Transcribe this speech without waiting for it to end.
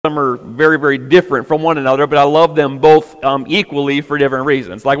them are very, very different from one another, but I love them both equally for different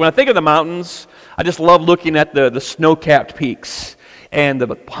reasons. Like when I think of the mountains, I just love looking at the snow-capped peaks and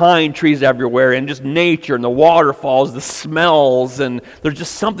the pine trees everywhere and just nature and the waterfalls, the smells, and there's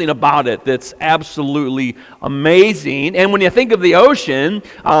just something about it that's absolutely amazing. And when you think of the ocean,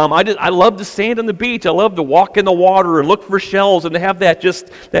 I love to stand on the beach. I love to walk in the water and look for shells and to have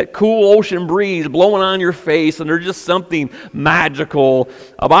that cool ocean breeze blowing on your face, and there's just something magical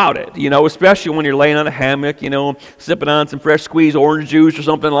about it, especially when you're laying on a hammock, sipping on some fresh squeezed orange juice or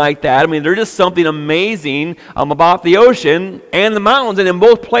something like that. I mean, there's just something amazing about the ocean and the mountains. And in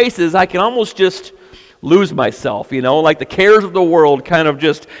both places, I can almost just lose myself, like the cares of the world kind of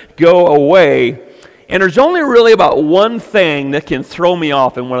just go away. And there's only really about one thing that can throw me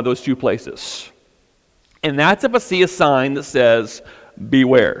off in one of those two places. And that's if I see a sign that says,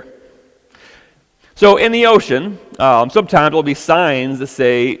 beware. So in the ocean, sometimes there'll be signs that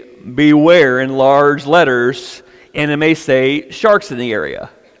say, beware in large letters, and it may say sharks in the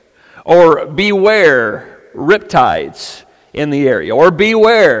area. Or beware riptides in the area, or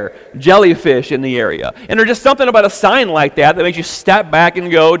beware jellyfish in the area. And there's just something about a sign like that makes you step back and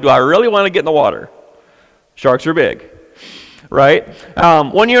go, do I really want to get in the water? Sharks are big, right?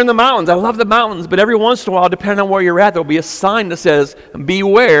 When you're in the mountains, I love the mountains, but every once in a while, depending on where you're at, there'll be a sign that says,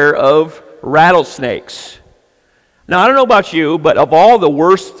 beware of rattlesnakes. Now, I don't know about you, but of all the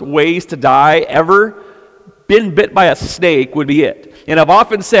worst ways to die ever, being bit by a snake would be it. And I've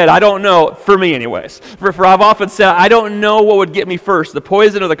often said, I don't know, for me anyways, I've often said, I don't know what would get me first, the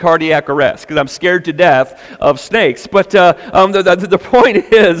poison or the cardiac arrest, because I'm scared to death of snakes. But the point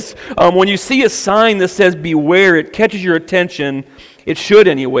is, when you see a sign that says beware, it catches your attention. It should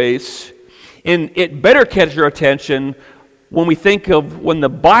anyways. And it better catch your attention when we think of when the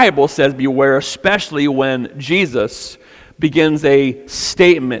Bible says beware, especially when Jesus begins a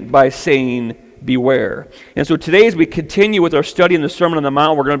statement by saying beware. And so today, as we continue with our study in the Sermon on the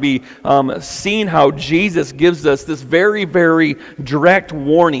Mount, we're going to be seeing how Jesus gives us this very, very direct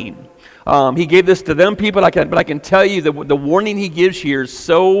warning. He gave this to them people, but I can tell you that the warning he gives here is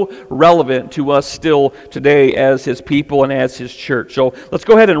so relevant to us still today as his people and as his church. So let's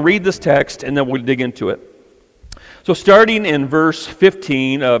go ahead and read this text, and then we'll dig into it. So starting in verse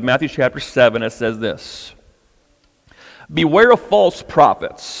 15 of Matthew chapter 7, it says this: beware of false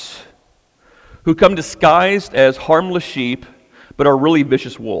prophets, who come disguised as harmless sheep, but are really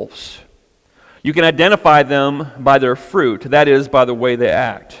vicious wolves. You can identify them by their fruit, that is, by the way they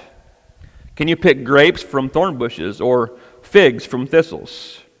act. Can you pick grapes from thorn bushes or figs from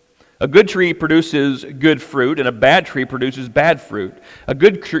thistles? A good tree produces good fruit, and a bad tree produces bad fruit. A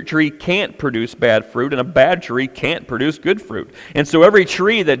good tree can't produce bad fruit, and a bad tree can't produce good fruit. And so every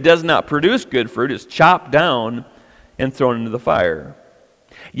tree that does not produce good fruit is chopped down and thrown into the fire.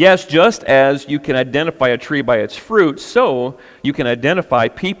 Yes, just as you can identify a tree by its fruit, so you can identify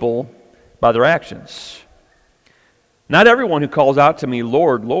people by their actions. Not everyone who calls out to me,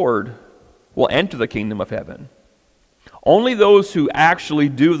 Lord, Lord, will enter the kingdom of heaven. Only those who actually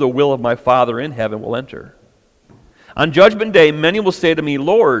do the will of my Father in heaven will enter. On Judgment Day, many will say to me,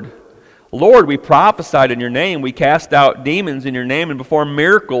 Lord, Lord, we prophesied in your name, we cast out demons in your name and performed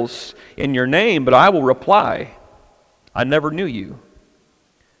miracles in your name, but I will reply, I never knew you.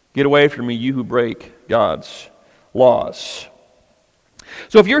 Get away from me, you who break God's laws.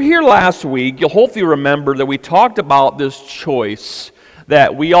 So if you're here last week, you'll hopefully remember that we talked about this choice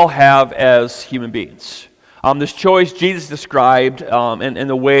that we all have as human beings. This choice Jesus described in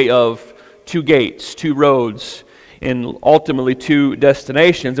the way of two gates, two roads, and ultimately two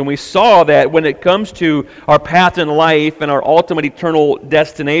destinations. And we saw that when it comes to our path in life and our ultimate eternal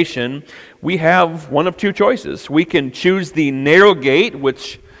destination, we have one of two choices. We can choose the narrow gate,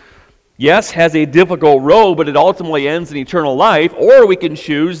 which yes, has a difficult road, but it ultimately ends in eternal life. Or we can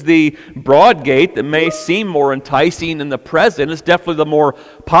choose the broad gate that may seem more enticing in the present. It's definitely the more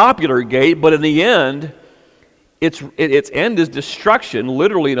popular gate, but in the end, its end is destruction,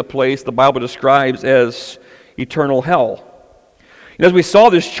 literally in a place the Bible describes as eternal hell. And as we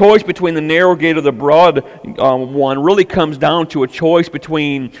saw, this choice between the narrow gate or the broad one really comes down to a choice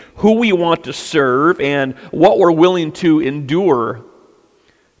between who we want to serve and what we're willing to endure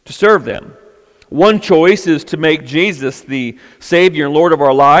to serve them. One choice is to make Jesus the Savior and Lord of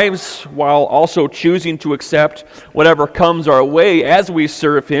our lives, while also choosing to accept whatever comes our way as we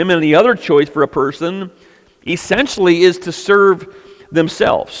serve Him. And the other choice for a person essentially is to serve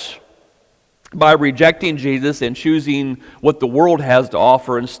themselves by rejecting Jesus and choosing what the world has to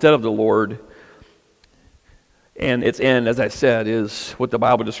offer instead of the Lord. And its end, as I said, is what the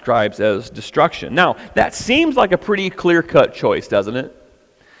Bible describes as destruction. Now, that seems like a pretty clear-cut choice, doesn't it?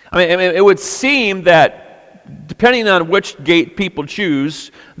 I mean, it would seem that depending on which gate people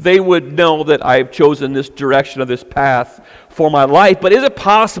choose, they would know that I've chosen this direction of this path for my life. But is it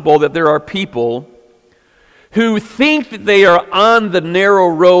possible that there are people who think that they are on the narrow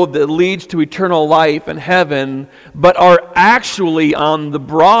road that leads to eternal life and heaven, but are actually on the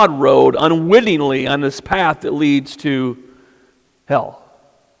broad road, unwittingly on this path that leads to hell?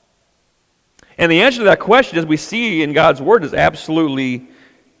 And the answer to that question, as we see in God's Word, is absolutely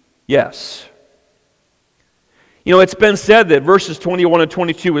yes. You know, it's been said that verses 21 and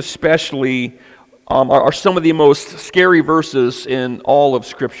 22 especially are some of the most scary verses in all of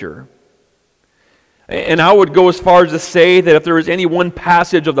Scripture. And I would go as far as to say that if there is any one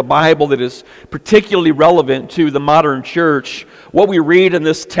passage of the Bible that is particularly relevant to the modern church, what we read in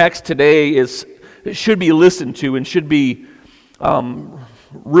this text today should be listened to and should be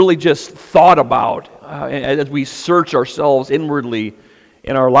really just thought about as we search ourselves inwardly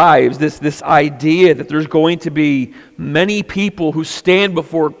in our lives. This idea that there's going to be many people who stand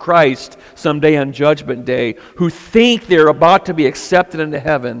before Christ someday on Judgment Day who think they're about to be accepted into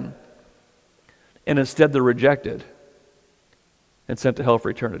heaven, and instead they're rejected and sent to hell for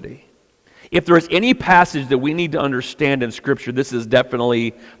eternity. If there is any passage that we need to understand in Scripture, this is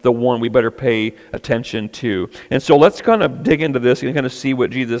definitely the one we better pay attention to. And so let's kind of dig into this and kind of see what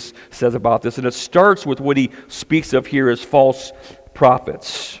Jesus says about this. And it starts with what he speaks of here as false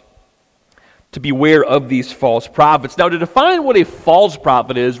prophets. To beware of these false prophets. Now, to define what a false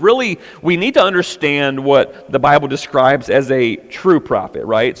prophet is, really, we need to understand what the Bible describes as a true prophet,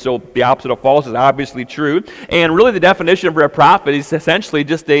 right? So the opposite of false is obviously true. And really the definition for a prophet is essentially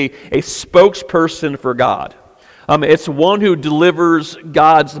just a spokesperson for God. It's one who delivers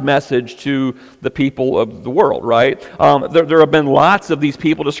God's message to the people of the world, right? There have been lots of these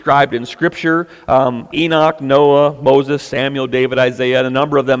people described in Scripture. Enoch, Noah, Moses, Samuel, David, Isaiah, and a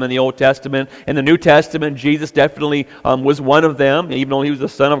number of them in the Old Testament. In the New Testament, Jesus definitely was one of them. Even though he was the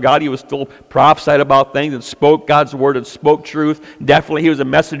Son of God, he was still prophesied about things and spoke God's word and spoke truth. Definitely he was a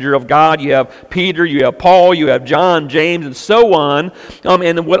messenger of God. You have Peter, you have Paul, you have John, James, and so on.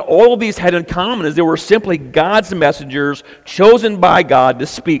 And what all of these had in common is they were simply God's messengers chosen by God to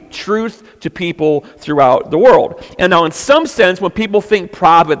speak truth to people throughout the world. And now in some sense, when people think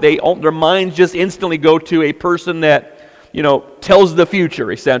prophet, their minds just instantly go to a person that, tells the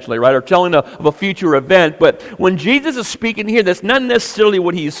future, essentially, right? Or telling of a future event. But when Jesus is speaking here, that's not necessarily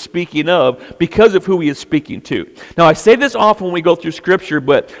what he is speaking of because of who he is speaking to. Now, I say this often when we go through Scripture,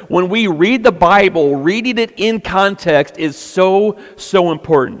 but when we read the Bible, reading it in context is so, so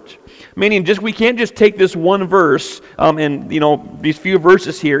important. Meaning, we can't just take this one verse and these few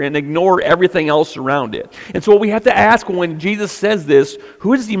verses here and ignore everything else around it. And so, what we have to ask when Jesus says this,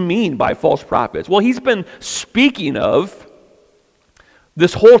 who does he mean by false prophets? Well, he's been speaking of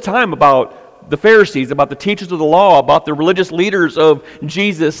this whole time about the Pharisees, about the teachers of the law, about the religious leaders of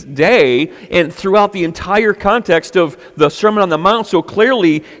Jesus' day, and throughout the entire context of the Sermon on the Mount. So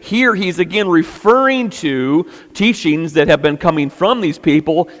clearly, here he's again referring to teachings that have been coming from these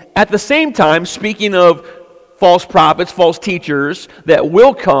people, at the same time speaking of false prophets, false teachers that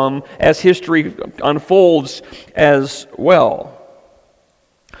will come as history unfolds as well.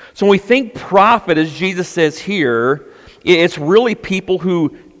 So when we think prophet, as Jesus says here, it's really people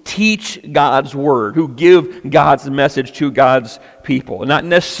who teach God's word, who give God's message to God's people, not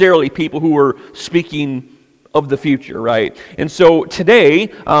necessarily people who are speaking of the future, right? And so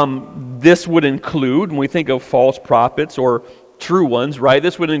today, this would include, when we think of false prophets or true ones, right?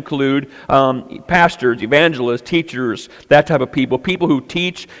 This would include pastors, evangelists, teachers, that type of people who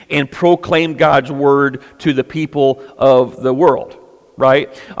teach and proclaim God's word to the people of the world, right?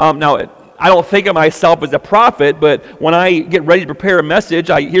 Now, I don't think of myself as a prophet, but when I get ready to prepare a message,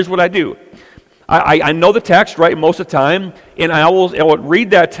 here's what I do. I know the text, right, most of the time, and I will read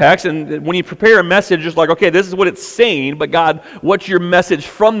that text, and when you prepare a message, it's like, okay, this is what it's saying, but God, what's your message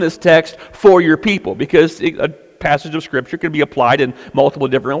from this text for your people? Because a passage of Scripture can be applied in multiple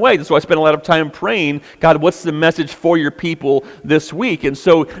different ways. And so I spend a lot of time praying, God, what's the message for your people this week? And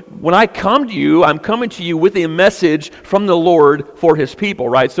so when I come to you, I'm coming to you with a message from the Lord for his people,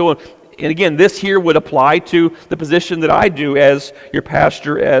 right? So, and again, this here would apply to the position that I do as your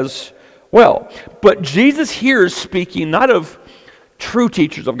pastor as well. But Jesus here is speaking not of true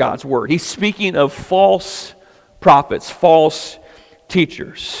teachers of God's word. He's speaking of false prophets, false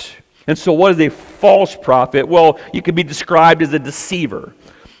teachers. And so what is a false prophet? Well, you could be described as a deceiver,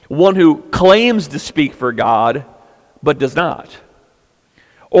 one who claims to speak for God but does not.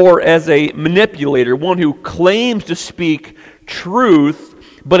 Or as a manipulator, one who claims to speak truth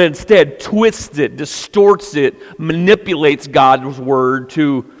but instead twists it, distorts it, manipulates God's word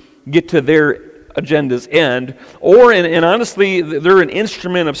to get to their agenda's end, or, and honestly, they're an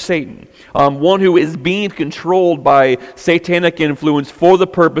instrument of Satan, one who is being controlled by satanic influence for the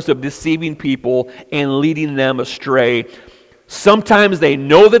purpose of deceiving people and leading them astray. Sometimes they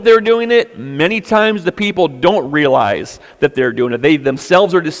know that they're doing it. Many times the people don't realize that they're doing it. They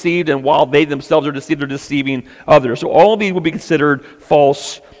themselves are deceived, and while they themselves are deceived, they're deceiving others. So all of these will be considered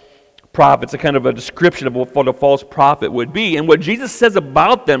false prophets, a kind of a description of what a false prophet would be. And what Jesus says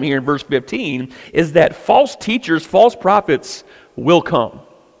about them here in verse 15 is that false teachers, false prophets will come.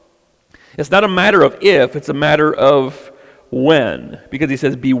 It's not a matter of if, it's a matter of when, because he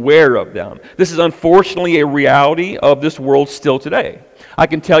says beware of them. This is unfortunately a reality of this world still today. I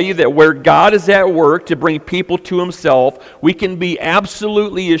can tell you that where God is at work to bring people to himself, we can be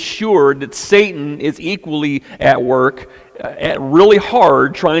absolutely assured that Satan is equally at work, really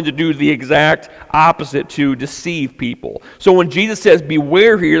hard, trying to do the exact opposite, to deceive people. So when Jesus says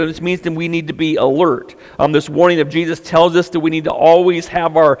beware here, this means that we need to be alert. This warning of Jesus tells us that we need to always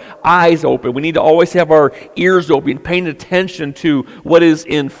have our eyes open. We need to always have our ears open, paying attention to what is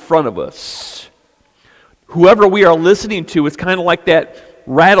in front of us. Whoever we are listening to is kind of like that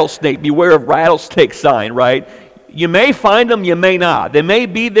rattlesnake, beware of rattlesnake sign, right? You may find them, you may not. They may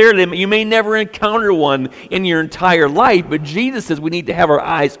be there, you may never encounter one in your entire life, but Jesus says we need to have our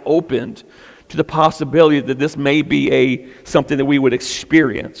eyes opened to the possibility that this may be something that we would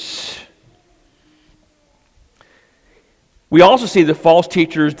experience. We also see that false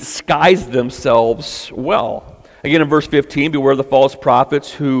teachers disguise themselves well. Again, in verse 15, beware of the false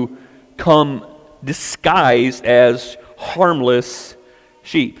prophets who come disguised as harmless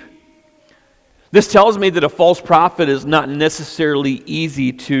sheep. This tells me that a false prophet is not necessarily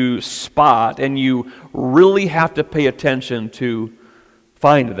easy to spot, and you really have to pay attention to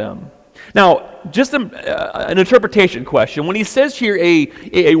find them. Now, just an interpretation question. When he says here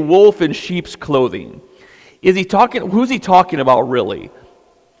a wolf in sheep's clothing, who's he talking about really?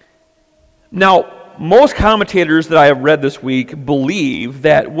 Now, most commentators that I have read this week believe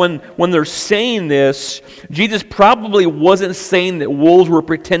that when they're saying this, Jesus probably wasn't saying that wolves were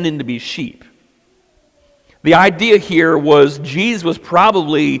pretending to be sheep. The idea here was Jesus was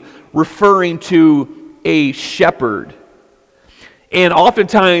probably referring to a shepherd. And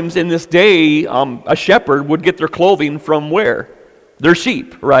oftentimes in this day, a shepherd would get their clothing from where? Their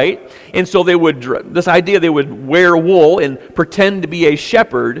sheep, right? And so they would wear wool and pretend to be a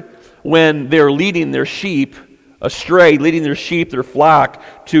shepherd when they're leading their sheep astray, leading their sheep, their flock,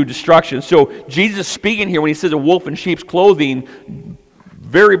 to destruction. So Jesus speaking here when he says a wolf in sheep's clothing,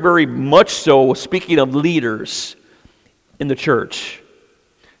 very, very much so speaking of leaders in the church.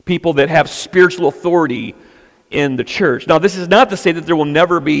 People that have spiritual authority in the church. Now, this is not to say that there will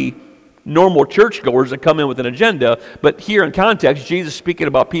never be normal churchgoers that come in with an agenda, but here in context, Jesus is speaking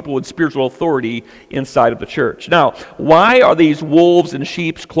about people with spiritual authority inside of the church. Now, why are these wolves in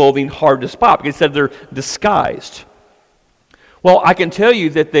sheep's clothing hard to spot? Because he said they're disguised. Well, I can tell you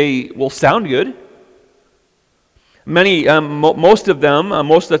that they will sound good. Most of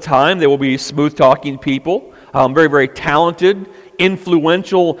the time, they will be smooth-talking people, very, very talented,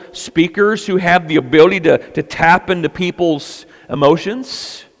 influential speakers who have the ability to tap into people's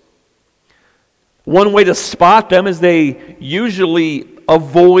emotions. One way to spot them is they usually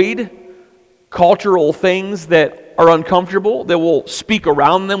avoid cultural things that are uncomfortable. They will speak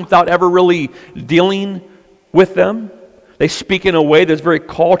around them without ever really dealing with them. They speak in a way that's very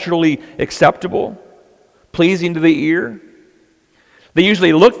culturally acceptable, pleasing to the ear. They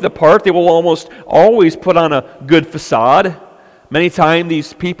usually look the part. They will almost always put on a good facade. Many times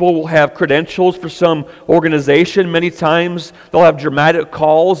these people will have credentials for some organization. Many times they'll have dramatic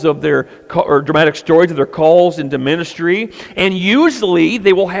calls of dramatic stories of their calls into ministry. And usually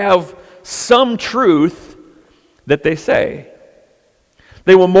they will have some truth that they say.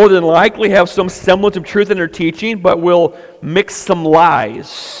 They will more than likely have some semblance of truth in their teaching, but will mix some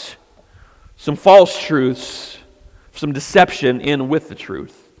lies, some false truths, some deception in with the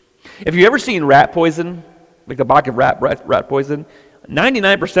truth. If you've ever seen rat poison, like the box of rat poison,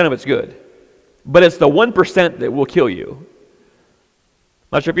 99% of it's good. But it's the 1% that will kill you.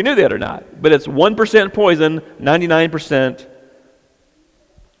 Not sure if you knew that or not. But it's 1% poison, 99%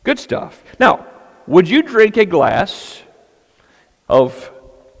 good stuff. Now, would you drink a glass of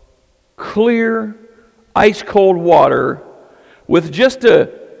clear, ice-cold water with just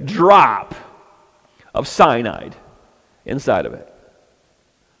a drop of cyanide inside of it?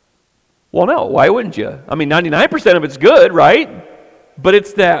 Well, no, why wouldn't you? I mean, 99% of it's good, right? But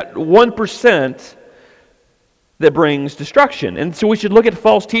it's that 1% that brings destruction. And so we should look at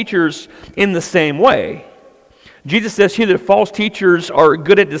false teachers in the same way. Jesus says here that false teachers are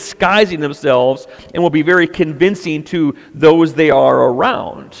good at disguising themselves and will be very convincing to those they are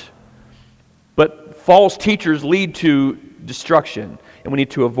around. But false teachers lead to destruction, and we need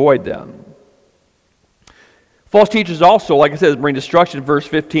to avoid them. False teachers also, like I said, bring destruction. Verse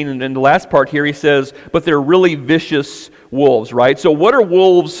 15, and in the last part here, he says, but they're really vicious wolves, right? So what are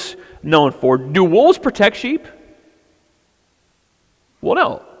wolves known for? Do wolves protect sheep? Well,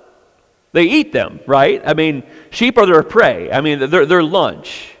 no. They eat them, right? I mean, sheep are their prey. I mean, they're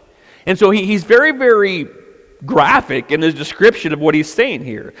lunch. And so he's very, very graphic in his description of what he's saying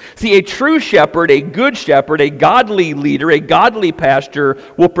here. See, a true shepherd, a good shepherd, a godly leader, a godly pastor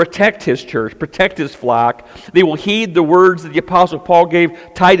will protect his church, protect his flock. They will heed the words that the Apostle Paul gave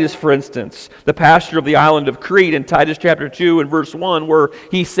Titus, for instance, the pastor of the island of Crete, in Titus chapter 2 and verse 1, where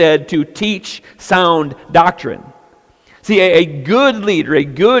he said to teach sound doctrine. See, a good leader, a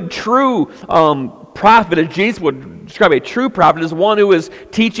good, true prophet, as Jesus would describe a true prophet, is one who is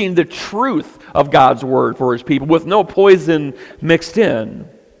teaching the truth of God's word for his people with no poison mixed in.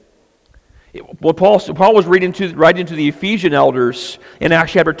 What Paul was writing to the Ephesian elders in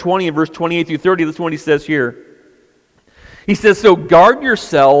Acts chapter 20 and verse 28 through 30, that's what he says here. He says, so guard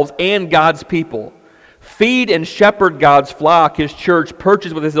yourselves and God's people. Feed and shepherd God's flock, his church,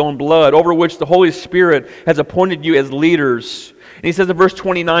 purchased with his own blood, over which the Holy Spirit has appointed you as leaders. And he says in verse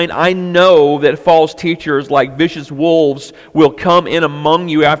 29, I know that false teachers like vicious wolves will come in among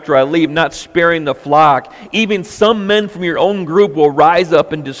you after I leave, not sparing the flock. Even some men from your own group will rise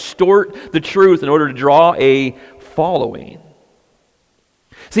up and distort the truth in order to draw a following.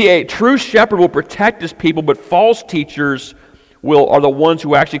 See, a true shepherd will protect his people, but false teachers are the ones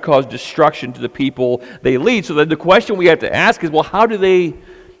who actually cause destruction to the people they lead. So the question we have to ask is, well, how do they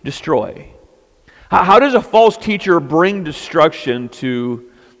destroy? How does a false teacher bring destruction to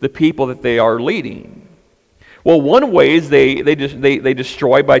the people that they are leading? Well, one way is they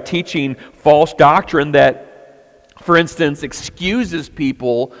destroy by teaching false doctrine that, for instance, excuses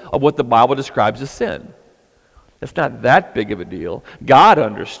people of what the Bible describes as sin. It's not that big of a deal. God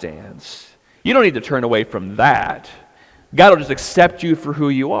understands. You don't need to turn away from that. God will just accept you for who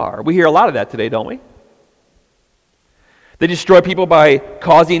you are. We hear a lot of that today, don't we? They destroy people by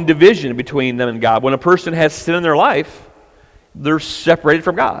causing division between them and God. When a person has sin in their life, they're separated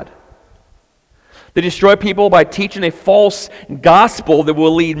from God. They destroy people by teaching a false gospel that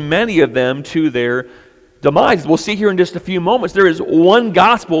will lead many of them to their demise. We'll see here in just a few moments, there is one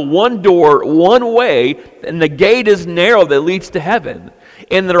gospel, one door, one way, and the gate is narrow that leads to heaven.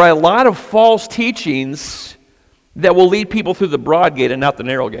 And there are a lot of false teachings that will lead people through the broad gate and not the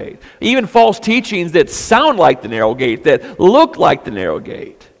narrow gate. Even false teachings that sound like the narrow gate, that look like the narrow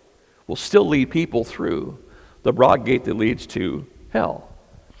gate, will still lead people through the broad gate that leads to hell.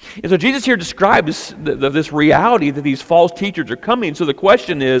 And so Jesus here describes this reality that these false teachers are coming. So the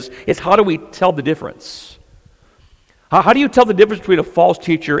question is how do we tell the difference? How do you tell the difference between a false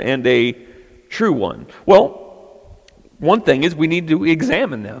teacher and a true one? Well, one thing is we need to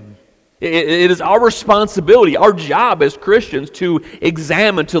examine them. It is our responsibility, our job as Christians to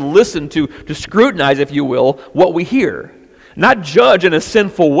examine, to listen, to scrutinize, if you will, what we hear. Not judge in a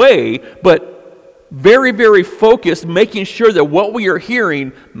sinful way, but very, very focused, making sure that what we are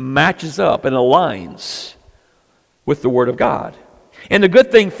hearing matches up and aligns with the Word of God. And the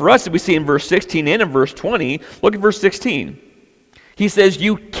good thing for us that we see in verse 16 and in verse 20, look at verse 16. He says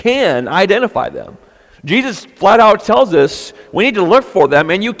you can identify them. Jesus flat out tells us we need to look for them,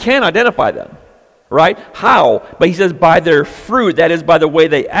 and you can identify them, right? How? But he says by their fruit, that is by the way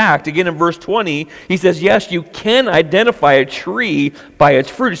they act. Again in verse 20, he says, yes, you can identify a tree by its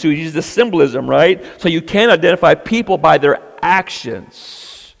fruit. So he uses the symbolism, right? So you can identify people by their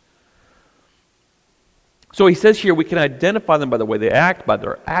actions. So he says here we can identify them by the way they act, by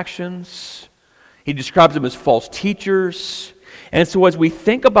their actions. He describes them as false teachers. And so as we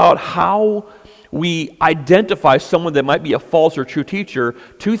think about how we identify someone that might be a false or true teacher,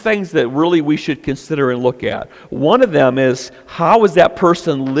 two things that really we should consider and look at. One of them is, how is that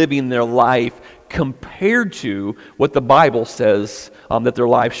person living their life compared to what the Bible says that their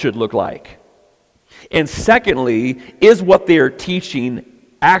life should look like? And secondly, is what they are teaching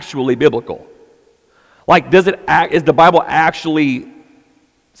actually biblical? Like, is the Bible actually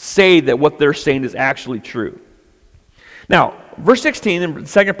say that what they're saying is actually true? Now, verse 16, in the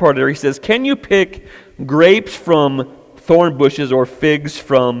second part there, he says, can you pick grapes from thorn bushes or figs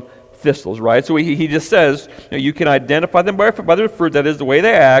from thistles, right? So he just says, you can identify them by their fruit, that is the way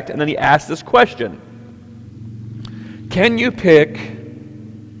they act, and then he asks this question. Can you pick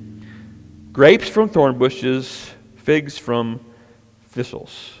grapes from thorn bushes, figs from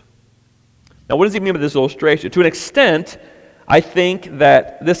thistles? Now, what does he mean by this illustration? To an extent, I think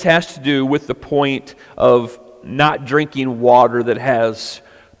that this has to do with the point of not drinking water that has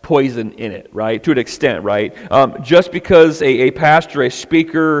poison in it, right? To an extent, right? Just because a pastor, a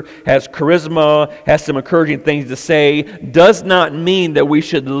speaker has charisma, has some encouraging things to say, does not mean that we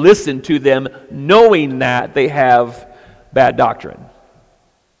should listen to them knowing that they have bad doctrine.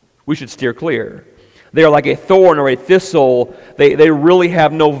 We should steer clear. They are like a thorn or a thistle. They really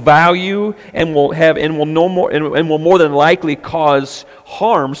have no value and will more than likely cause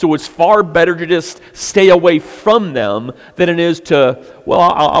harm. So it's far better to just stay away from them than it is to, well,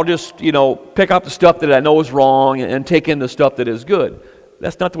 I'll just pick up the stuff that I know is wrong and take in the stuff that is good.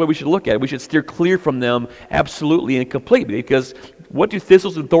 That's not the way we should look at it. We should steer clear from them absolutely and completely, because what do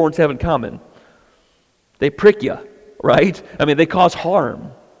thistles and thorns have in common? They prick you, right? I mean, they cause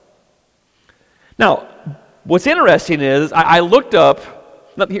harm. Now, what's interesting is I looked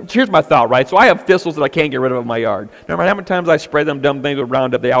up, here's my thought, right? So I have thistles that I can't get rid of in my yard. No matter how many times I spray them dumb things with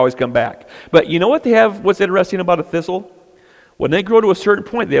Roundup, they always come back. But you know what they have, what's interesting about a thistle? When they grow to a certain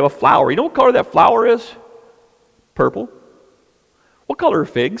point, they have a flower. You know what color that flower is? Purple. What color are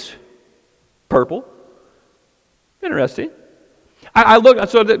figs? Purple. Interesting. I looked,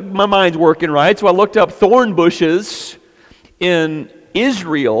 so my mind's working, right? So I looked up thorn bushes in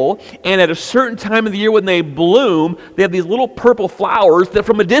Israel, and at a certain time of the year when they bloom, they have these little purple flowers that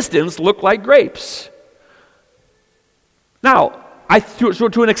from a distance look like grapes. Now, so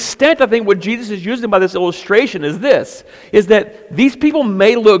to an extent, I think what Jesus is using by this illustration is this, is that these people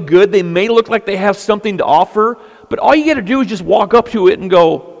may look good, they may look like they have something to offer, but all you got to do is just walk up to it and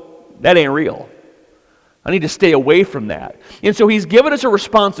go, that ain't real. I need to stay away from that. And so he's given us a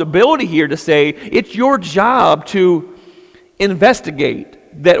responsibility here to say, it's your job to investigate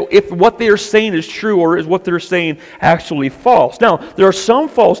that if what they're saying is true or is what they're saying actually false. Now, there are some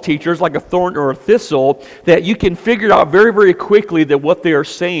false teachers like a thorn or a thistle that you can figure out very, very quickly that what they are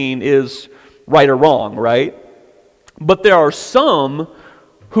saying is right or wrong, right? But there are some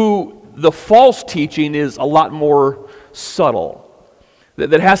who the false teaching is a lot more subtle,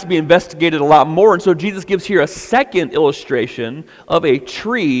 that has to be investigated a lot more. And so Jesus gives here a second illustration of a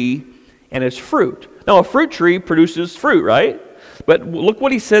tree and its fruit. Now, a fruit tree produces fruit, right? But look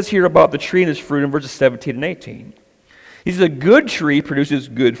what he says here about the tree and its fruit in verses 17 and 18. He says, a good tree produces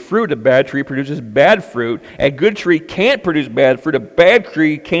good fruit, a bad tree produces bad fruit. A good tree can't produce bad fruit, a bad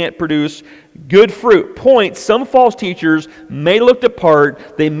tree can't produce good fruit. Point, some false teachers may look the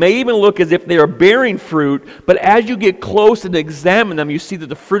part, they may even look as if they are bearing fruit, but as you get close and examine them, you see that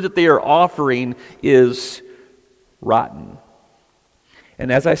the fruit that they are offering is rotten.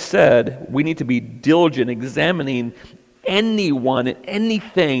 And as I said, we need to be diligent examining anyone and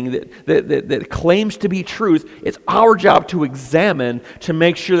anything that claims to be truth. It's our job to examine to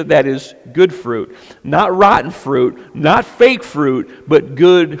make sure that that is good fruit. Not rotten fruit, not fake fruit, but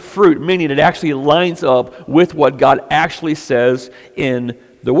good fruit, meaning it actually lines up with what God actually says in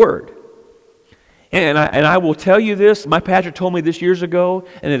the Word. And I will tell you this, my pastor told me this years ago,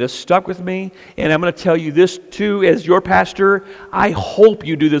 and it has stuck with me, and I'm going to tell you this too as your pastor. I hope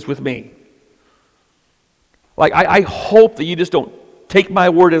you do this with me. Like, I hope that you just don't take my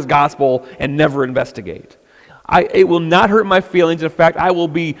word as gospel and never investigate. It will not hurt my feelings. In fact, I will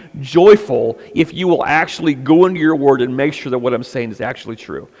be joyful if you will actually go into your word and make sure that what I'm saying is actually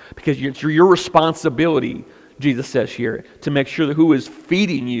true. Because it's your responsibility, Jesus says here, to make sure that who is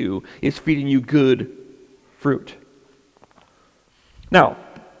feeding you good fruit. Now,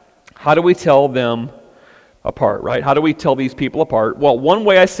 how do we tell them apart, right? How do we tell these people apart? Well, one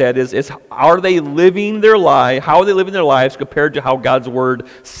way I said is are they living their life? How are they living their lives compared to how God's Word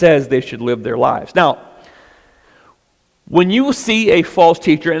says they should live their lives? Now, when you see a false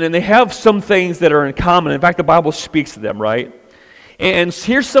teacher, and then they have some things that are in common, in fact, the Bible speaks to them, right? And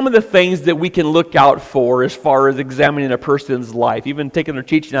here's some of the things that we can look out for as far as examining a person's life, even taking their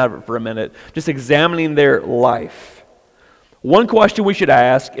teaching out of it for a minute, just examining their life. One question we should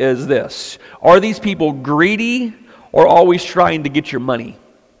ask is this: are these people greedy or always trying to get your money?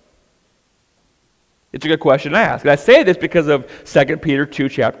 It's a good question to ask. And I say this because of 2 Peter 2,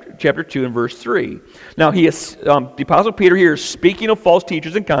 chapter 2 and verse 3. Now, the Apostle Peter here is speaking of false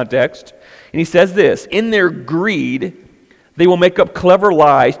teachers in context, and he says this: in their greed, they will make up clever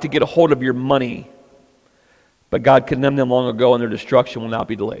lies to get a hold of your money. But God condemned them long ago, and their destruction will not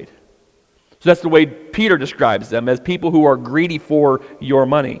be delayed. So that's the way Peter describes them, as people who are greedy for your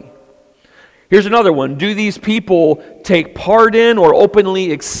money. Here's another one. Do these people take part in or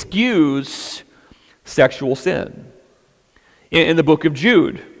openly excuse sexual sin? In the book of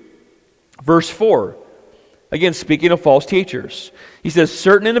Jude, verse 4, Again, speaking of false teachers, he says,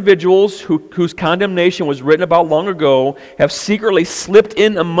 certain individuals whose condemnation was written about long ago have secretly slipped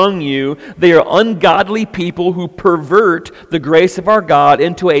in among you. They are ungodly people who pervert the grace of our God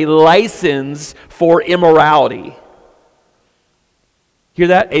into a license for immorality. Hear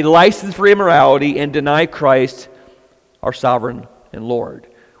that? A license for immorality, and deny Christ, our sovereign and Lord.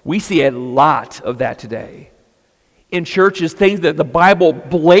 We see a lot of that today. In churches, things that the Bible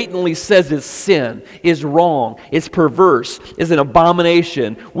blatantly says is sin, is wrong, is perverse, is an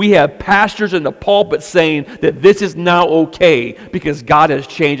abomination. We have pastors in the pulpit saying that this is now okay because God has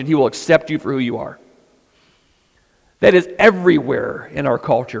changed and He will accept you for who you are. That is everywhere in our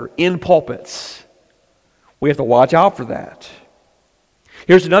culture, in pulpits. We have to watch out for that.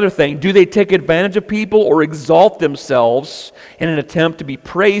 Here's another thing. Do they take advantage of people or exalt themselves in an attempt to be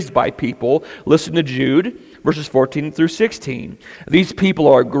praised by people? Listen to Jude, verses 14 through 16. These people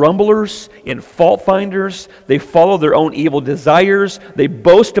are grumblers and fault finders. They follow their own evil desires. They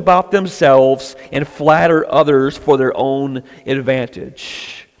boast about themselves and flatter others for their own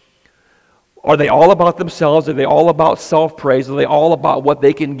advantage. Are they all about themselves? Are they all about self-praise? Are they all about what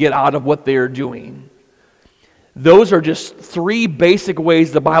they can get out of what they are doing? Those are just three basic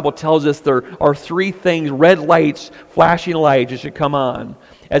ways the Bible tells us there are three things, red lights, flashing lights that should come on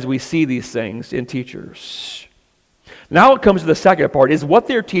as we see these things in teachers. Now it comes to the second part. Is what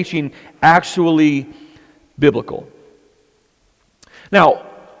they're teaching actually biblical? Now,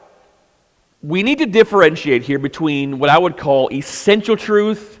 we need to differentiate here between what I would call essential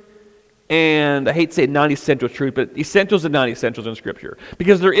truth and, I hate to say non-essential truth, but essentials and non-essentials in Scripture.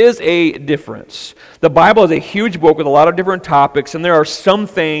 Because there is a difference. The Bible is a huge book with a lot of different topics, and there are some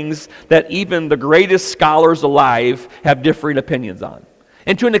things that even the greatest scholars alive have differing opinions on.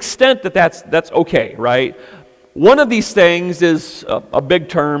 And to an extent that's okay, right? One of these things is a big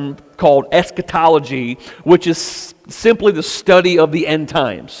term called eschatology, which is simply the study of the end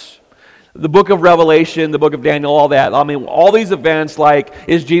times. The book of Revelation, the book of Daniel, all that. I mean, all these events, like,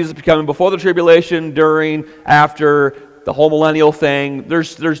 is Jesus coming before the tribulation, during, after, the whole millennial thing.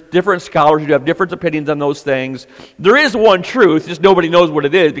 There's different scholars who have different opinions on those things. There is one truth, just nobody knows what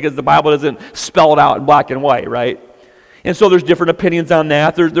it is because the Bible doesn't spell it out in black and white, right? And so there's different opinions on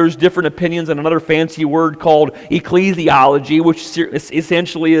that. There's different opinions on another fancy word called ecclesiology, which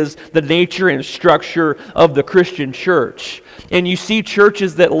essentially is the nature and structure of the Christian church. And you see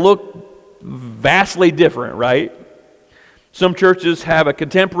churches that look vastly different, right? Some churches have a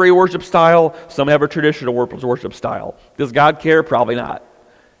contemporary worship style, some have a traditional worship style. Does God care? Probably not.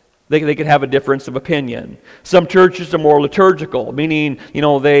 They could have a difference of opinion. Some churches are more liturgical, meaning,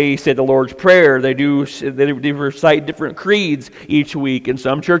 they say the Lord's Prayer, they recite different creeds each week, and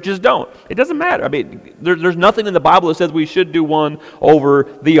some churches don't. It doesn't matter. I mean, there's nothing in the Bible that says we should do one over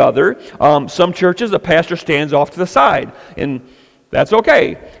the other. Some churches, the pastor stands off to the side, and that's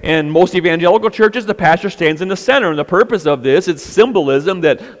okay. In most evangelical churches, the pastor stands in the center, and the purpose of this is symbolism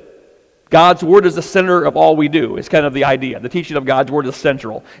that God's Word is the center of all we do. It's kind of the idea. The teaching of God's Word is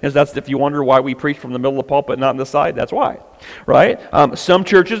central. And that's, if you wonder why we preach from the middle of the pulpit, not on the side, that's why. Right? Some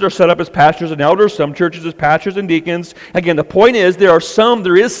churches are set up as pastors and elders. Some churches as pastors and deacons. Again, the point is there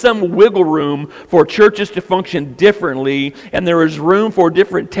is some wiggle room for churches to function differently, and there is room for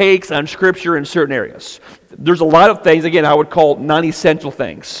different takes on Scripture in certain areas. There's a lot of things, again, I would call non-essential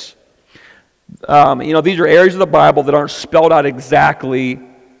things. These are areas of the Bible that aren't spelled out exactly,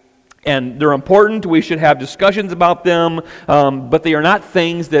 and they're important. We should have discussions about them, but they are not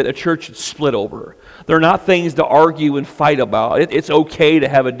things that a church should split over. They're not things to argue and fight about. It's okay to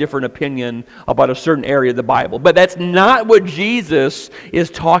have a different opinion about a certain area of the Bible, but that's not what Jesus is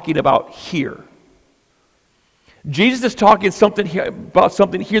talking about here. Jesus is talking about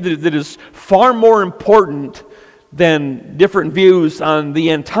something here that is far more important than different views on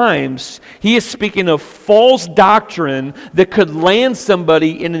the end times. He is speaking of false doctrine that could land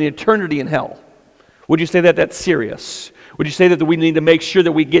somebody in an eternity in hell. Would you say that that's serious? Would you say that we need to make sure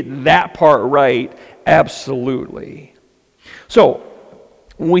that we get that part right? Absolutely. So,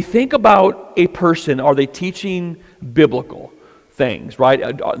 when we think about a person, are they teaching biblical things,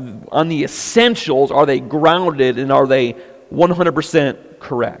 right? On the essentials, are they grounded and are they 100%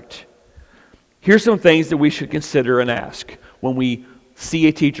 correct? Here's some things that we should consider and ask when we see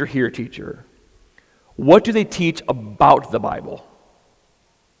a teacher, hear a teacher. What do they teach about the Bible?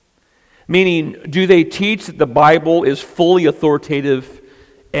 Meaning, do they teach that the Bible is fully authoritative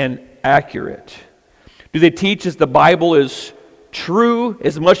and accurate? Do they teach that the Bible is true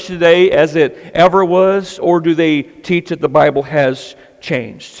as much today as it ever was, or do they teach that the Bible has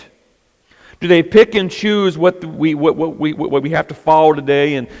changed? Do they pick and choose what we have to follow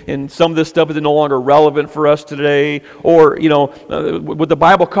today, and some of this stuff is no longer relevant for us today? Or, what the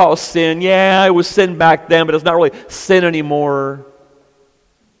Bible calls sin, yeah, it was sin back then, but it's not really sin anymore.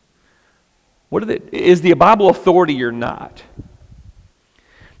 Is the Bible authority or not?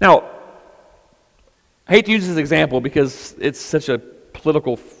 Now, I hate to use this example because it's such a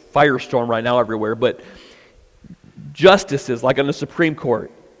political firestorm right now everywhere, but justices, like on the Supreme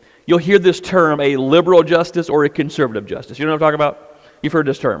Court, you'll hear this term, a liberal justice or a conservative justice. You know what I'm talking about? You've heard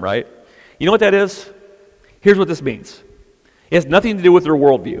this term, right? You know what that is? Here's what this means. It has nothing to do with their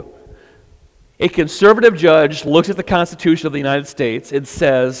worldview. A conservative judge looks at the Constitution of the United States and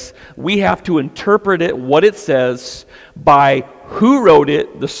says, we have to interpret it, what it says, by who wrote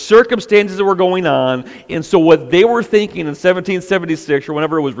it, the circumstances that were going on, and so what they were thinking in 1776 or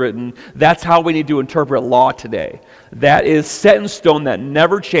whenever it was written, that's how we need to interpret law today. That is set in stone, that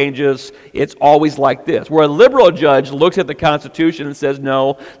never changes. It's always like this. Where a liberal judge looks at the Constitution and says,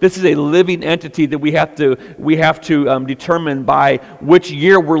 no, this is a living entity that we have to determine by which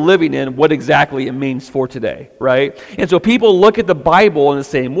year we're living in, what exactly it means for today, right? And so people look at the Bible in the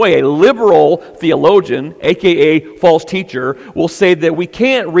same way. A liberal theologian, aka false teacher, will say that we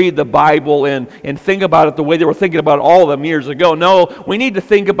can't read the Bible and think about it the way they were thinking about all of them years ago. No, we need to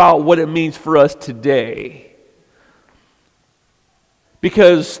think about what it means for us today.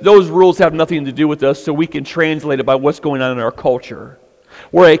 Because those rules have nothing to do with us, so we can translate it by what's going on in our culture.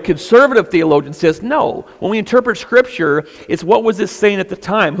 Where a conservative theologian says, no, when we interpret Scripture, it's what was this saying at the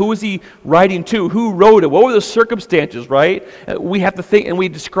time? Who was he writing to? Who wrote it? What were the circumstances, right? We have to think, and we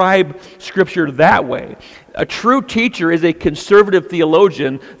describe Scripture that way. A true teacher is a conservative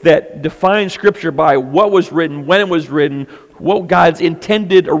theologian that defines Scripture by what was written, when it was written, what God's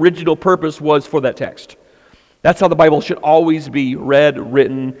intended original purpose was for that text. That's how the Bible should always be read,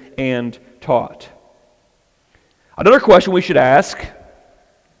 written, and taught. Another question we should ask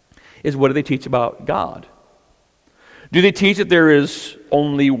is, what do they teach about God? Do they teach that there is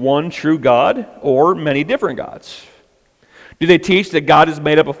only one true God or many different gods? Do they teach that God is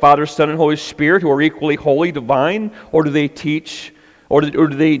made up of Father, Son, and Holy Spirit who are equally holy, divine? Or do they teach, or do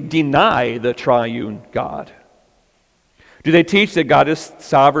they deny the triune God? Do they teach that God is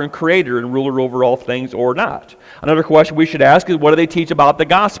sovereign creator and ruler over all things or not? Another question we should ask is, what do they teach about the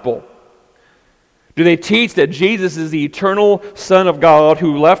gospel? Do they teach that Jesus is the eternal Son of God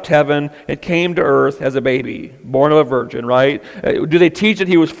who left heaven and came to earth as a baby, born of a virgin, right? Do they teach that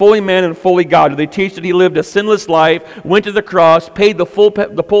he was fully man and fully God? Do they teach that he lived a sinless life, went to the cross, paid the full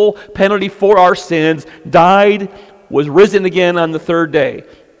penalty for our sins, died, was risen again on the third day?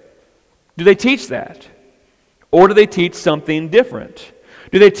 Do they teach that? Or do they teach something different?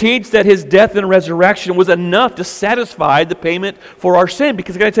 Do they teach that his death and resurrection was enough to satisfy the payment for our sin?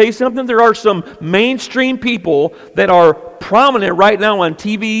 Because can I tell you something? There are some mainstream people that are prominent right now on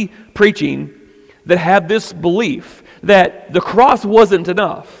TV preaching that have this belief that the cross wasn't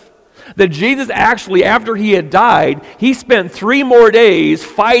enough. That Jesus actually, after he had died, he spent 3 more days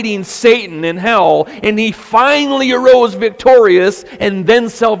fighting Satan in hell, and he finally arose victorious, and then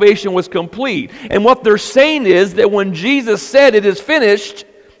salvation was complete. And what they're saying is that when Jesus said it is finished,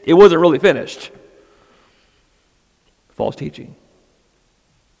 it wasn't really finished. False teaching.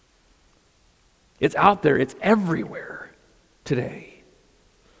 It's out there. It's everywhere today.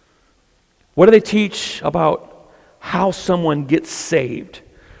 What do they teach about how someone gets saved?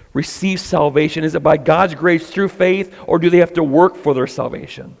 Receive salvation? Is it by God's grace through faith, or do they have to work for their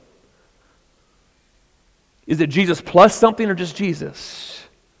salvation? Is it Jesus plus something, or just Jesus?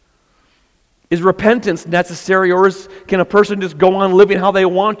 Is repentance necessary, or can a person just go on living how they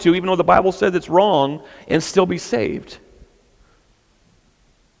want to, even though the Bible says it's wrong, and still be saved?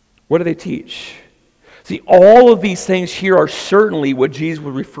 What do they teach? See, all of these things here are certainly what Jesus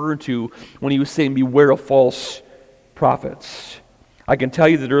was referring to when he was saying, beware of false prophets. I can tell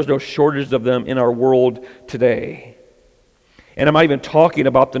you that there is no shortage of them in our world today. And I'm not even talking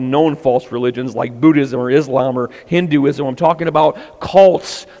about the known false religions like Buddhism or Islam or Hinduism. I'm talking about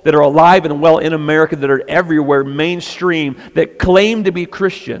cults that are alive and well in America, that are everywhere, mainstream, that claim to be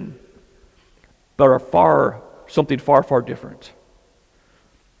Christian, but are something far, far different.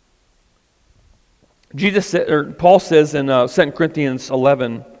 Paul says in 2 Corinthians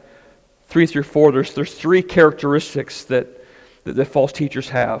 11, 3 through 4, there's 3 characteristics that false teachers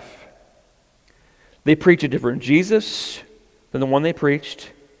have. They preach a different Jesus than the one they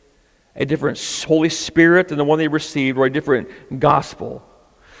preached, a different Holy Spirit than the one they received, or a different gospel.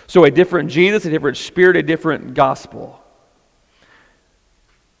 So a different Jesus, a different Spirit, a different gospel.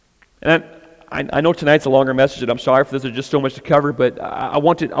 And I know tonight's a longer message, and I'm sorry for this. There's just so much to cover, but I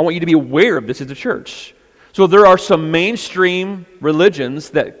want you to be aware of this as a church. So there are some mainstream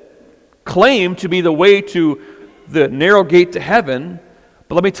religions that claim to be the way to the narrow gate to heaven,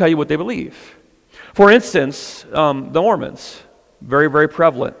 but let me tell you what they believe. For instance, the Mormons, very, very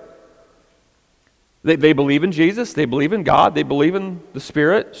prevalent. They believe in Jesus, they believe in God, they believe in the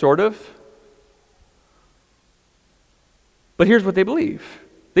Spirit, sort of. But here's what they believe.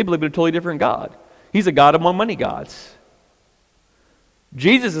 They believe in a totally different God. He's a God among many gods.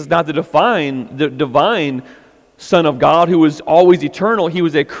 Jesus is not the divine Son of God who was always eternal. He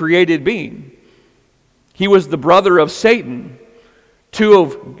was a created being. He was the brother of Satan, two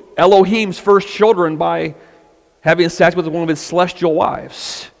of Elohim's first children, by having sex with one of his celestial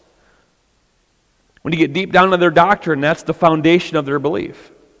wives. When you get deep down into their doctrine, that's the foundation of their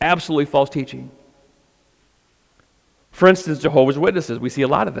belief. Absolutely false teaching. For instance, Jehovah's Witnesses, we see a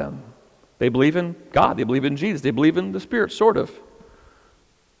lot of them. They believe in God, they believe in Jesus, they believe in the Spirit, sort of.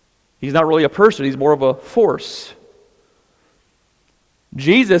 He's not really a person, he's more of a force.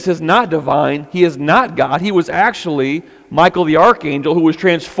 Jesus is not divine, he is not God. He was actually Michael the Archangel, who was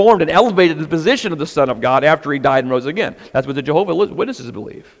transformed and elevated to the position of the Son of God after he died and rose again. That's what the Jehovah's Witnesses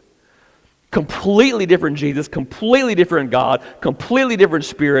believe. Completely different Jesus, completely different God, completely different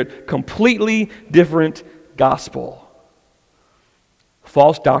Spirit, completely different gospel.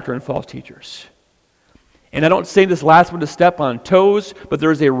 False doctrine, false teachers. And I don't say this last one to step on toes, but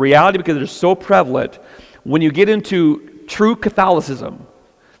there is a reality because they're so prevalent. When you get into true Catholicism,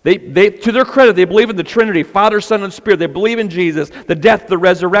 they to their credit, they believe in the Trinity, Father, Son, and Spirit. They believe in Jesus, the death, the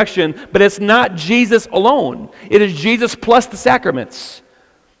resurrection, but it's not Jesus alone. It is Jesus plus the sacraments.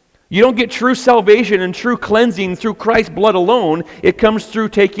 You don't get true salvation and true cleansing through Christ's blood alone. It comes through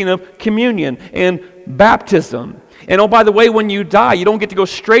taking of communion and baptism. And oh, by the way, when you die, you don't get to go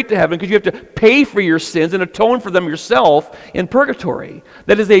straight to heaven because you have to pay for your sins and atone for them yourself in purgatory.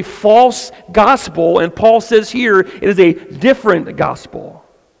 That is a false gospel, and Paul says here it is a different gospel.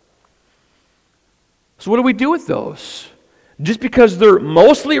 So what do we do with those? Just because they're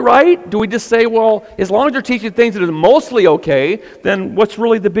mostly right, do we just say, well, as long as they're teaching things that are mostly okay, then what's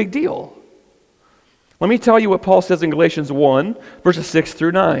really the big deal? Let me tell you what Paul says in Galatians 1, verses 6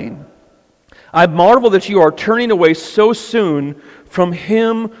 through 9. I marvel that you are turning away so soon from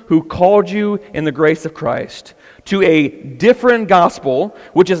him who called you in the grace of Christ to a different gospel,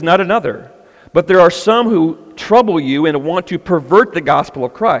 which is not another. But there are some who trouble you and want to pervert the gospel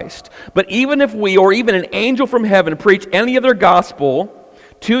of Christ. But even if we, or even an angel from heaven, preach any other gospel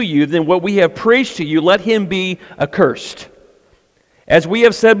to you than what we have preached to you, let him be accursed. As we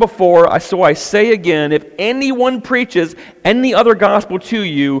have said before, so I say again, if anyone preaches any other gospel to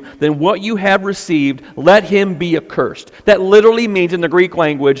you than what you have received, let him be accursed. That literally means in the Greek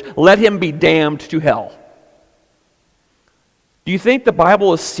language, let him be damned to hell. Do you think the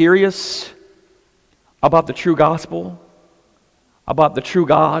Bible is serious about the true gospel? About the true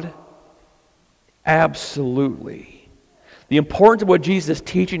God? Absolutely. The importance of what Jesus is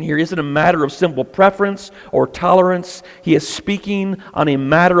teaching here isn't a matter of simple preference or tolerance. He is speaking on a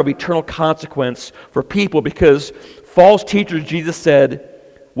matter of eternal consequence for people because false teachers, Jesus said,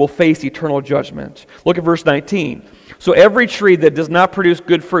 will face eternal judgment. Look at verse 19. So every tree that does not produce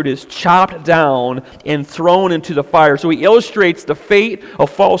good fruit is chopped down and thrown into the fire. So he illustrates the fate of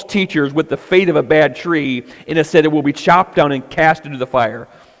false teachers with the fate of a bad tree, and it said it will be chopped down and cast into the fire.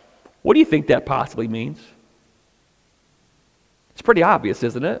 What do you think that possibly means? It's pretty obvious,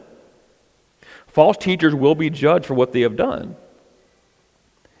 isn't it? False teachers will be judged for what they have done.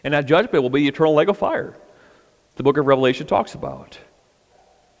 And that judgment will be the eternal lake of fire the book of Revelation talks about.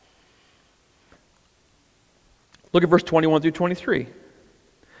 Look at verse 21 through 23.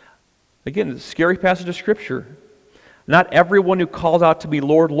 Again, it's a scary passage of Scripture. Not everyone who calls out to me,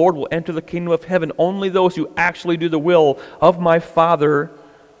 Lord, Lord, will enter the kingdom of heaven. Only those who actually do the will of my Father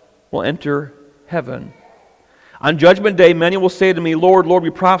will enter heaven. On judgment day, many will say to me, Lord, Lord, we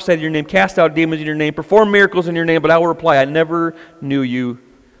prophesied in your name, cast out demons in your name, perform miracles in your name, but I will reply, I never knew you.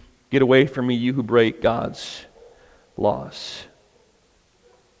 Get away from me, you who break God's laws.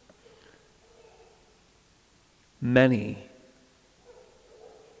 Many.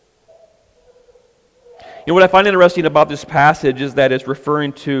 You know what I find interesting about this passage is that it's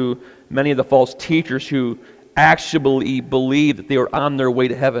referring to many of the false teachers who actually believe that they are on their way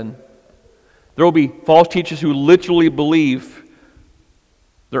to heaven. There will be false teachers who literally believe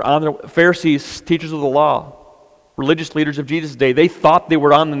they're on their Pharisees, teachers of the law, religious leaders of Jesus' day. They thought they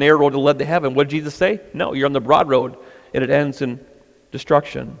were on the narrow road that led to heaven. What did Jesus say? No, you're on the broad road, and it ends in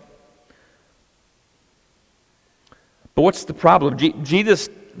destruction. But what's the problem? Jesus,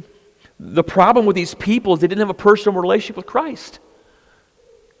 The problem with these people is they didn't have a personal relationship with Christ.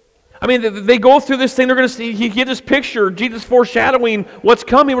 I mean, they go through this thing, they're going to see, you get this picture, Jesus foreshadowing what's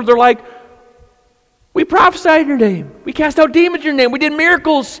coming, where they're like, we prophesied in your name, we cast out demons in your name, we did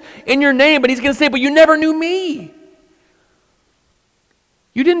miracles in your name, but he's going to say, but you never knew me.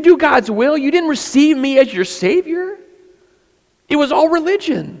 You didn't do God's will, you didn't receive me as your Savior. It was all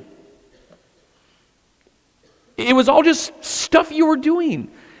religion. It was all just stuff you were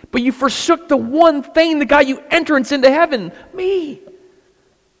doing. But you forsook the one thing that got you entrance into heaven, me.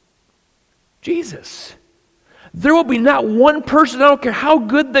 Jesus. There will be not one person, I don't care how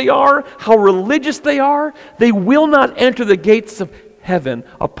good they are, how religious they are, they will not enter the gates of heaven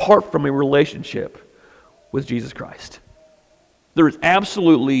apart from a relationship with Jesus Christ. There is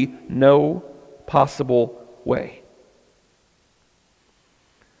absolutely no possible way.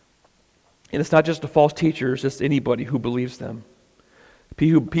 And it's not just the false teachers, it's anybody who believes them.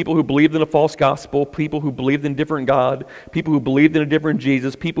 People who believed in a false gospel, people who believed in a different God, people who believed in a different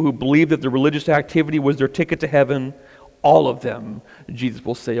Jesus, people who believed that the religious activity was their ticket to heaven, all of them, Jesus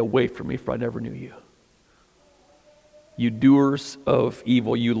will say, away from me, for I never knew you. You doers of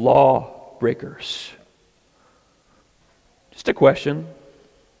evil, you law breakers. Just a question.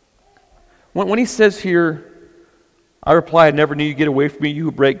 When he says here, I reply, I never knew you, get away from me, you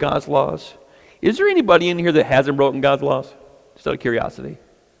who break God's laws. Is there anybody in here that hasn't broken God's laws? Just out of curiosity.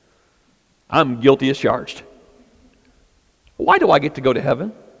 I'm guilty as charged. Why do I get to go to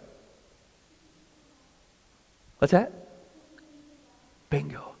heaven? What's that?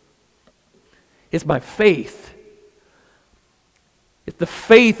 Bingo. It's my faith. It's the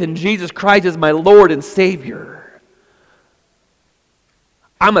faith in Jesus Christ as my Lord and Savior.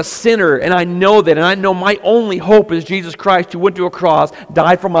 I'm a sinner, and I know that, and I know my only hope is Jesus Christ, who went to a cross,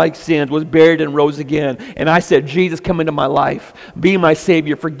 died for my sins, was buried, and rose again. And I said, Jesus, come into my life. Be my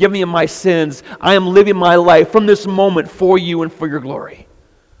Savior. Forgive me of my sins. I am living my life from this moment for you and for your glory.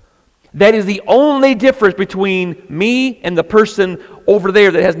 That is the only difference between me and the person over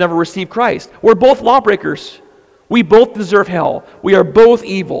there that has never received Christ. We're both lawbreakers. We both deserve hell. We are both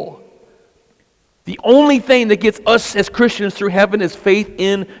evil. The only thing that gets us as Christians through heaven is faith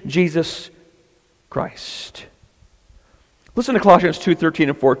in Jesus Christ. Listen to Colossians 2:13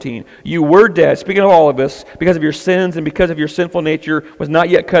 and 14. You were dead, speaking of all of us, because of your sins and because of your sinful nature was not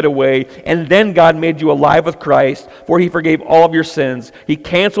yet cut away. And then God made you alive with Christ, for he forgave all of your sins. He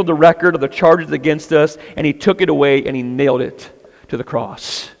canceled the record of the charges against us, and he took it away, and he nailed it to the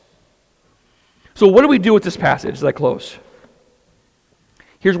cross. So what do we do with this passage as I close?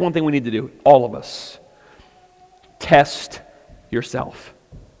 Here's one thing we need to do, all of us. Test yourself.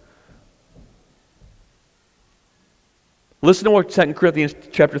 Listen to what 2 Corinthians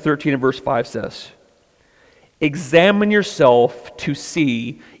chapter 13 and verse 5 says. Examine yourself to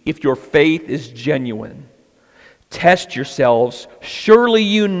see if your faith is genuine. Test yourselves. Surely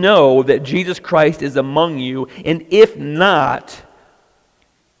you know that Jesus Christ is among you, and if not,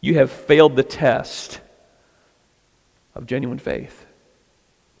 you have failed the test of genuine faith.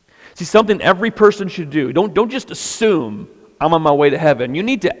 See, something every person should do. Don't just assume I'm on my way to heaven. You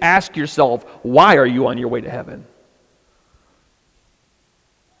need to ask yourself, why are you on your way to heaven?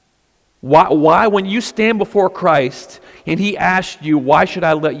 Why when you stand before Christ and he asks you, why should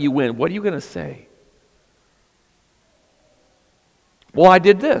I let you in? What are you going to say? Well, I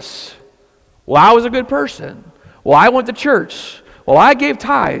did this. Well, I was a good person. Well, I went to church. Well, I gave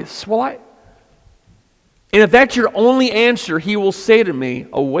tithes. And if that's your only answer, he will say to me,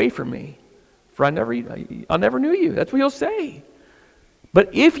 away from me, for I never knew you. That's what he'll say. But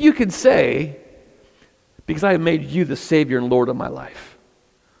if you can say, because I have made you the Savior and Lord of my life,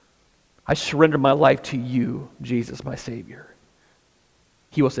 I surrender my life to you, Jesus, my Savior,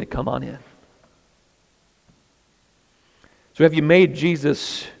 he will say, come on in. So have you made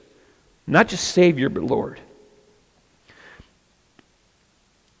Jesus not just Savior, but Lord?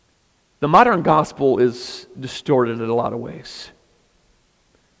 The modern gospel is distorted in a lot of ways.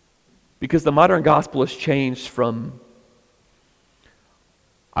 Because the modern gospel has changed from,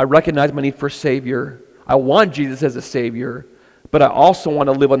 I recognize my need for a Savior, I want Jesus as a Savior, but I also want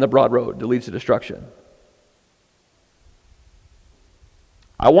to live on the broad road that leads to destruction.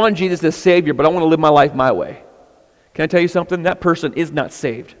 I want Jesus as Savior, but I want to live my life my way. Can I tell you something? That person is not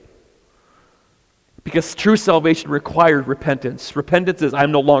saved. Because true salvation requires repentance. Repentance is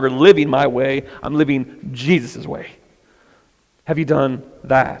I'm no longer living my way, I'm living Jesus' way. Have you done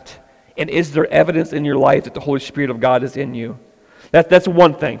that? And is there evidence in your life that the Holy Spirit of God is in you? That's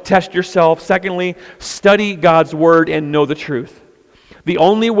one thing. Test yourself. Secondly, study God's Word and know the truth. The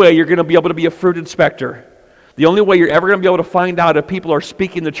only way you're going to be able to be a fruit inspector, The only way you're ever going to be able to find out if people are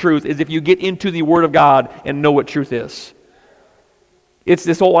speaking the truth is if you get into the Word of God and know what truth is. It's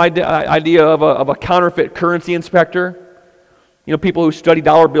this whole idea of a counterfeit currency inspector. You know, people who study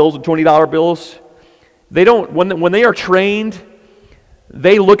dollar bills and $20 bills, they don't, when they are trained,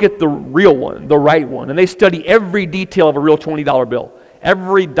 they look at the real one, the right one, and they study every detail of a real $20 bill,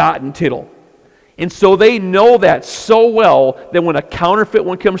 every dot and tittle. And so they know that so well that when a counterfeit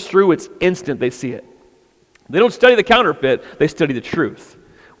one comes through, it's instant they see it. They don't study the counterfeit, they study the truth.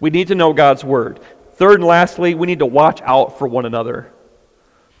 We need to know God's Word. Third and lastly, we need to watch out for one another.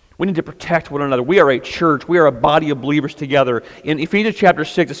 We need to protect one another. We are a church. We are a body of believers together. In Ephesians chapter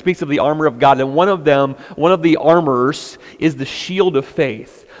 6, it speaks of the armor of God, and one of the armors is the shield of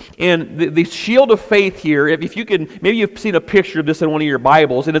faith. And the shield of faith here, if you can, maybe you've seen a picture of this in one of your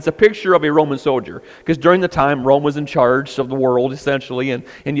Bibles, and it's a picture of a Roman soldier. Because during the time, Rome was in charge of the world, essentially,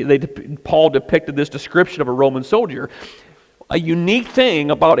 and Paul depicted this description of a Roman soldier. A unique thing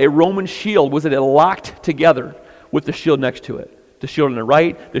about a Roman shield was that it locked together with the shield next to it. The shield on the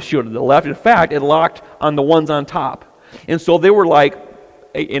right, the shield on the left. In fact, it locked on the ones on top. And so they were like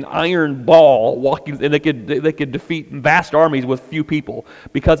an iron ball walking, and they could defeat vast armies with few people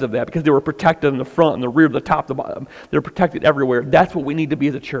because of that, because they were protected in the front and the rear, the top, the bottom. They're protected everywhere. That's what we need to be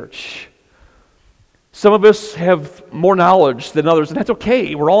as a church. Some of us have more knowledge than others, and that's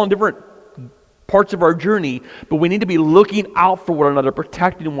okay. We're all in different parts of our journey, but we need to be looking out for one another,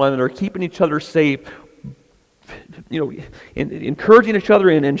 protecting one another, keeping each other safe, encouraging each other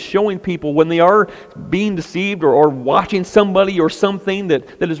and showing people when they are being deceived or watching somebody or something that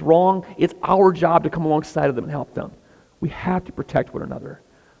is wrong. It's our job to come alongside of them and help them. We have to protect one another.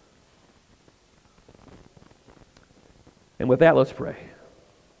 And with that, let's pray.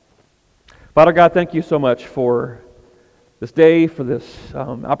 Father God, thank you so much for this day, for this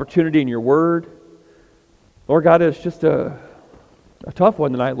opportunity in your word. Lord God, it's just a tough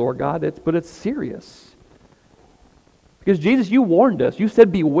one tonight, Lord God, but it's serious. Because Jesus, you warned us. You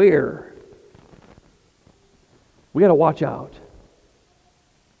said beware. We got to watch out.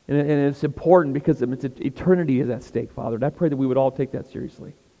 And it's important because eternity is at stake, Father. And I pray that we would all take that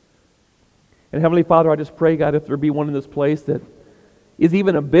seriously. And Heavenly Father, I just pray, God, if there be one in this place that is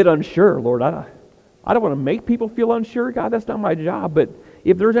even a bit unsure, Lord, I don't want to make people feel unsure. God, that's not my job. But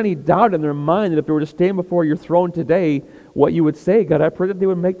if there's any doubt in their mind that if they were to stand before your throne today, what you would say, God, I pray that they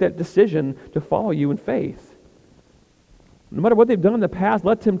would make that decision to follow you in faith. No matter what they've done in the past,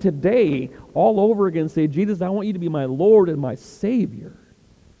 let them today all over again say, Jesus, I want you to be my Lord and my Savior.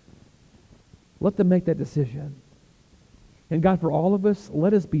 Let them make that decision. And God, for all of us,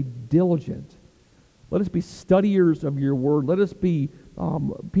 let us be diligent. Let us be studiers of your word. Let us be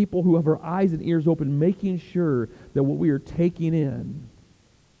people who have our eyes and ears open, making sure that what we are taking in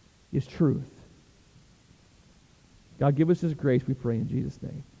is truth. God, give us His grace, we pray in Jesus'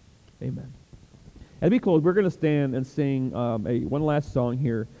 name. Amen. As we close, we're going to stand and sing one last song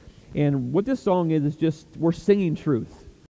here. And what this song is just, we're singing truth.